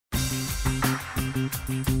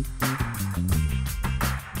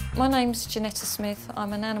My name's Janetta Smith.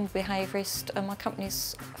 I'm an animal behaviourist and my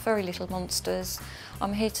company's Very Little Monsters.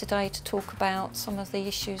 I'm here today to talk about some of the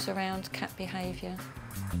issues around cat behaviour.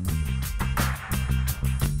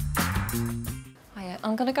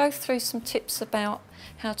 I'm going to go through some tips about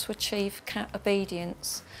how to achieve cat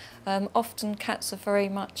obedience. Often cats are very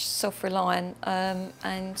much self-reliant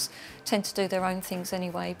and tend to do their own things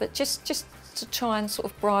anyway, but just to try and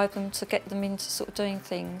sort of bribe them to get them into sort of doing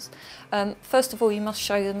things. First of all, you must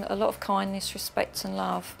show them a lot of kindness, respect and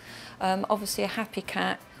love. Obviously a happy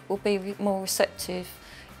cat will be more receptive.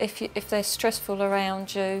 If they're stressful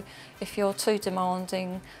around you, if you're too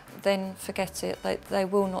demanding, then forget it. They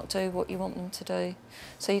will not do what you want them to do.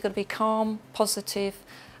 So you've got to be calm, positive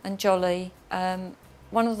and jolly.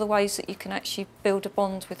 One of the ways that you can actually build a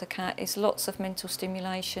bond with a cat is lots of mental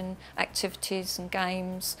stimulation, activities and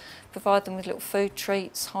games. Provide them with little food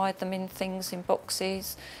treats, hide them in things, in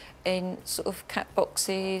boxes, in sort of cat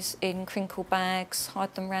boxes, in crinkle bags,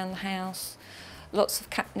 hide them around the house. Lots of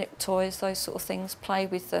catnip toys, those sort of things, play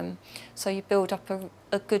with them. So you build up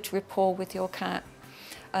a good rapport with your cat.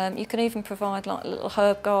 You can even provide like a little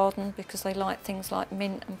herb garden because they like things like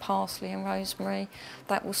mint and parsley and rosemary.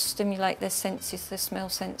 That will stimulate their senses, their smell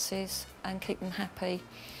senses, and keep them happy.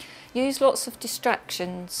 Use lots of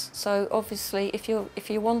distractions. So obviously if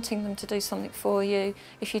you're wanting them to do something for you,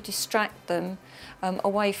 if you distract them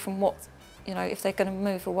away from what, you know, if they're going to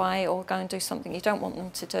move away or go and do something you don't want them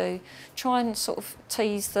to do, try and sort of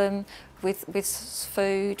tease them with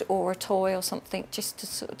food or a toy or something just to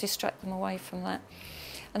sort of distract them away from that.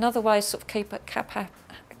 Another way to sort of keep a cat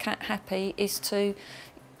happy is to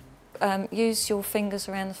use your fingers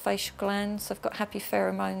around the facial glands. They've got happy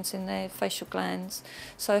pheromones in their facial glands.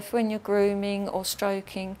 So if when you're grooming or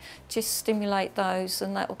stroking, just stimulate those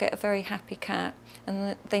and that will get a very happy cat.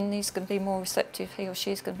 And then he's going to be more receptive, he or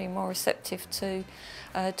she is going to be more receptive to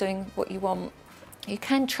doing what you want. You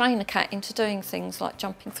can train a cat into doing things like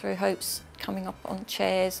jumping through hoops, coming up on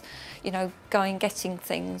chairs, you know, going getting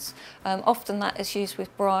things. Often that is used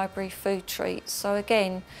with bribery, food treats. So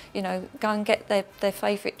again, you know, go and get their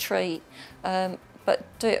favourite treat,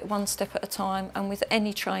 but do it one step at a time. And with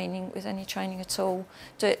any training at all,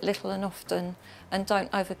 do it little and often, and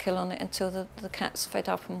don't overkill on it until the cat's fed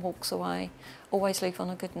up and walks away. Always leave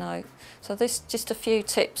on a good note. So this just a few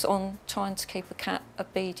tips on trying to keep a cat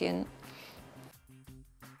obedient.